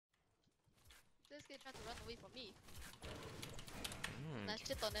this kid trying to run away from me. And I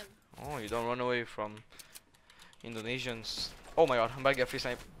shit on him. Oh, you don't run away from Indonesians. Oh my god, I'm about to get free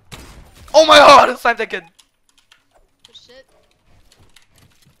snipe. Oh my god, snipe that kid. Good shit.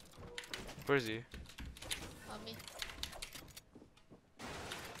 Where is he? On me.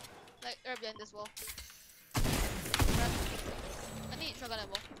 Like, right behind this wall. I need shotgun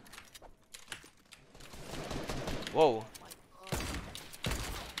ammo. Whoa. Oh my god.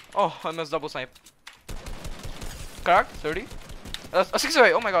 Oh, I missed double snipe. Crack, 30. 60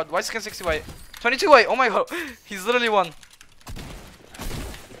 white, oh my god, why is he 60 white? 22 white, oh my god, he's literally one.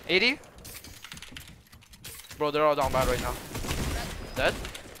 80. Bro, they're all down bad right now. Dead?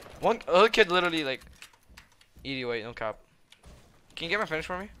 One other kid literally like 80 white, no cap. Can you get my finish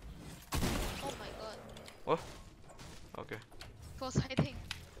for me? Oh my god. What? Okay. Close hiding.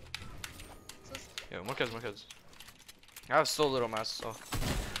 So Yeah, more kids, more kids. I have so little mass, so.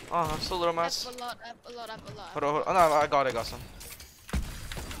 Oh, so little mass. I have a lot, I have a lot, I have a lot. Hold on, hold on. Oh, no, I got some.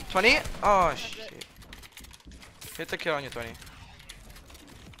 20? Oh, shit. Hit the kill on you, 20.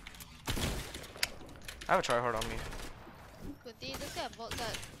 I have a tryhard on me. Good D, this guy bought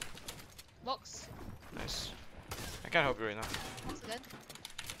that box. Nice. I can't help you right now. Box again.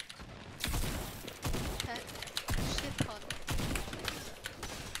 Shit ton.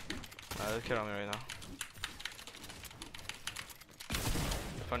 There's a kid on me right now.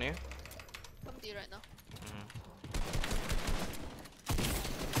 20? Come to you right now.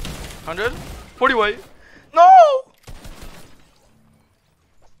 100? 40 white. No!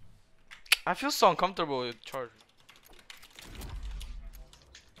 I feel so uncomfortable with charge.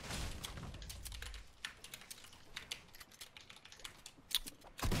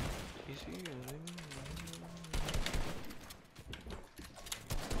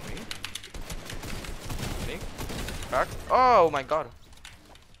 Me? Back? Oh my god.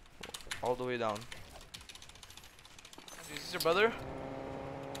 All the way down. Is this your brother?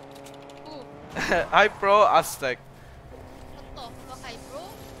 Ooh. HYPERX Aztec. What the fuck, bro?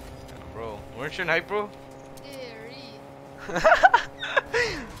 Bro, weren't you in HYPERX? Scary.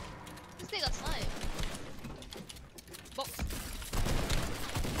 This thing got sniped. Box.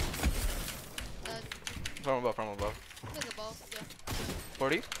 From above, from above. There's a ball, yeah.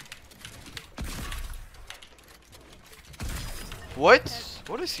 40? What?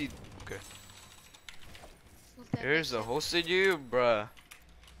 What is he? Okay. Full damage. Here's the hosted you, bruh.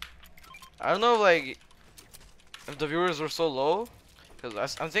 I don't know, like, if the viewers were so low,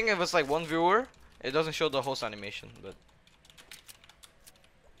 because I'm thinking if it's like one viewer, it doesn't show the host animation, but.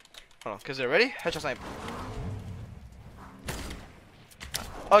 Hold on, because they're ready? Headshot snipe.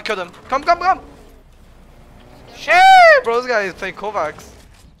 Oh, I killed him. Come, come, come! Shit, bro, this guy is playing Kovacs.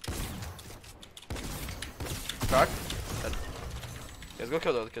 Crack. Dead. Guys, go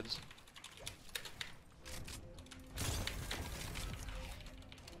kill the other kids.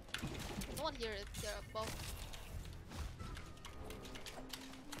 No one here, they're above.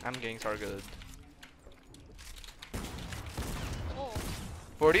 I'm getting targeted. Oh,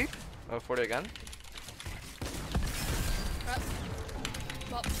 40? Oh, 40 again? crap.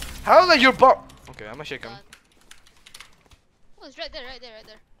 Bop. How is that your bot? Okay, I'm gonna shake him. Done. Oh, it's right there, right there, right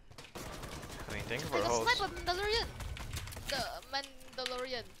there. I mean, thank you for There's the a host. sniper Mandalorian! The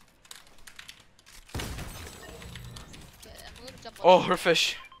Mandalorian. Okay, I'm gonna jump Oh, on. her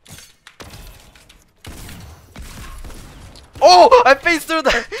fish. Oh, I faced through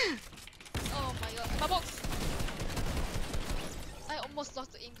that. Oh my god, my box! I almost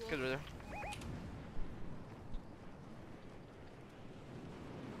lost the angle. Kids right there.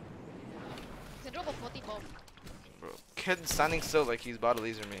 You can drop a 40 bomb. Bro, kid standing still like he's about to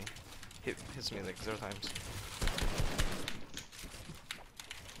laser me. Hits me like 0 times.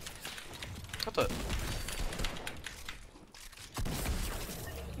 What the?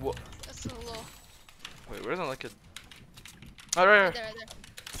 What? That's so low. Wait, where's another kid? Oh, right Right here. there, right there.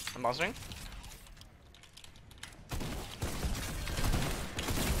 I'm bouncing.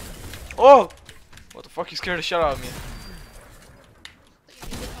 Oh! What the fuck? You scared the shit out of me. So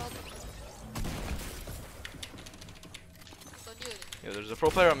you needed help. Don't do it. Yo, there's a pro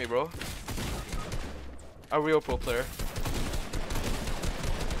player on me, bro. A real pro player.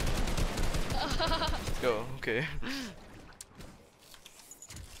 Let's go. Okay.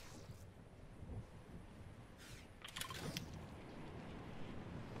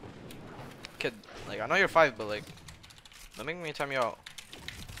 Kid, like I know you're 5, but like, don't make me time you out.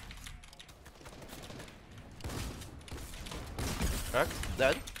 Crack,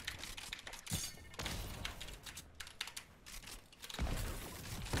 dead.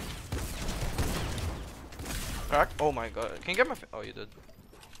 Crack. Oh my god. Can you get my? Oh, you did.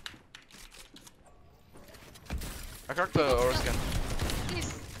 I cracked the aura skin.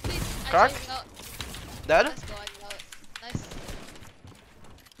 Please, please. Crack? I'm out. Dead? Let's go, I'm out. Nice.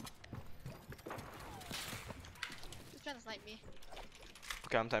 He's trying to snipe me.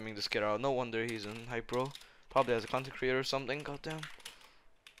 Okay, I'm timing this kid out. No wonder he's in HYPERX. Probably as a content creator or something. Goddamn.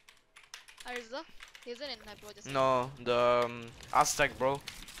 Arza? He isn't in Hypo just No, the Aztec, bro.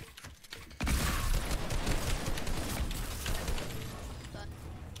 done.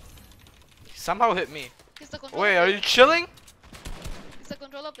 He somehow hit me. He's the controller Wait, are player. you chilling? He's the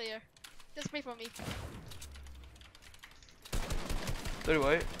controller player. Just pray for me. Dirty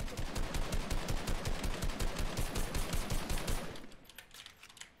white.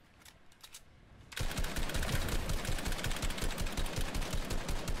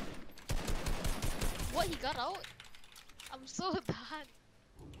 What, he got out? I'm so done.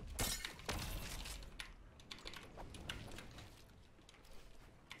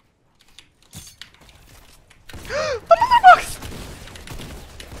 Another box!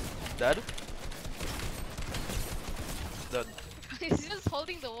 Dead? Dead. He's just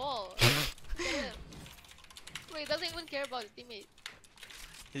holding the wall. Look at him. Wait, he doesn't even care about his teammate.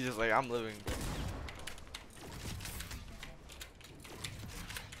 He's just like, I'm living, bro.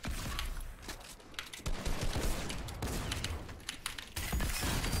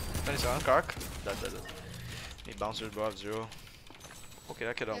 Finish on Kark. Dead. Need bouncers, bro. I have 0. Okay,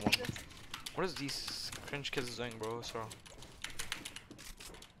 that kid on Yeah, 1. because- What is these cringe kids doing, bro? What's wrong?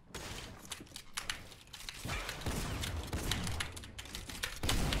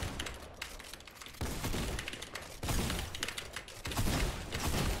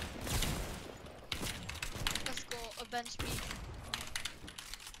 Let's go, avenge me.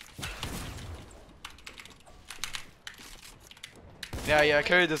 Yeah,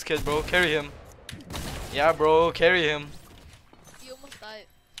 carry this kid, bro. Carry him. Yeah, bro, carry him. You almost died.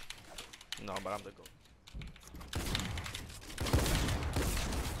 No, but I'm the goat.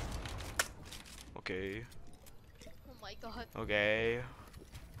 Okay. Oh my god. Okay.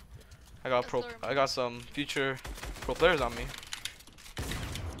 Let's go, I got some future pro players on me.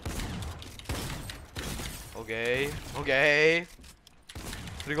 Okay. What are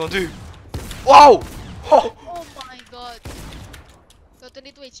you gonna do? Wow! Oh! Oh my god. Got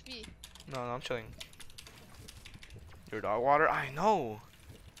 22 HP. No, I'm chilling. Your dog water? I know.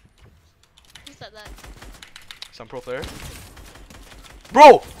 Who said that? Some pro player.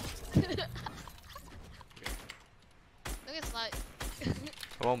 Bro! Look at Slide.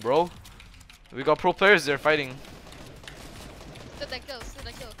 Come on, bro. We got pro players there fighting. Still that kill.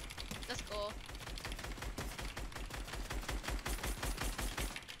 Let's go.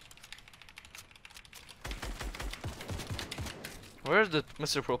 Where's the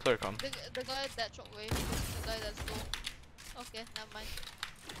Mr. Pro player come? The guy that shot away. The guy that's low. Okay, never mind.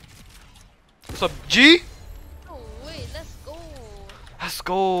 What's up, G? Oh wait, let's go. Let's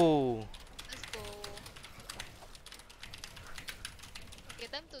go. Let's go. Okay,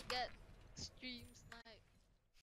 time to get streams.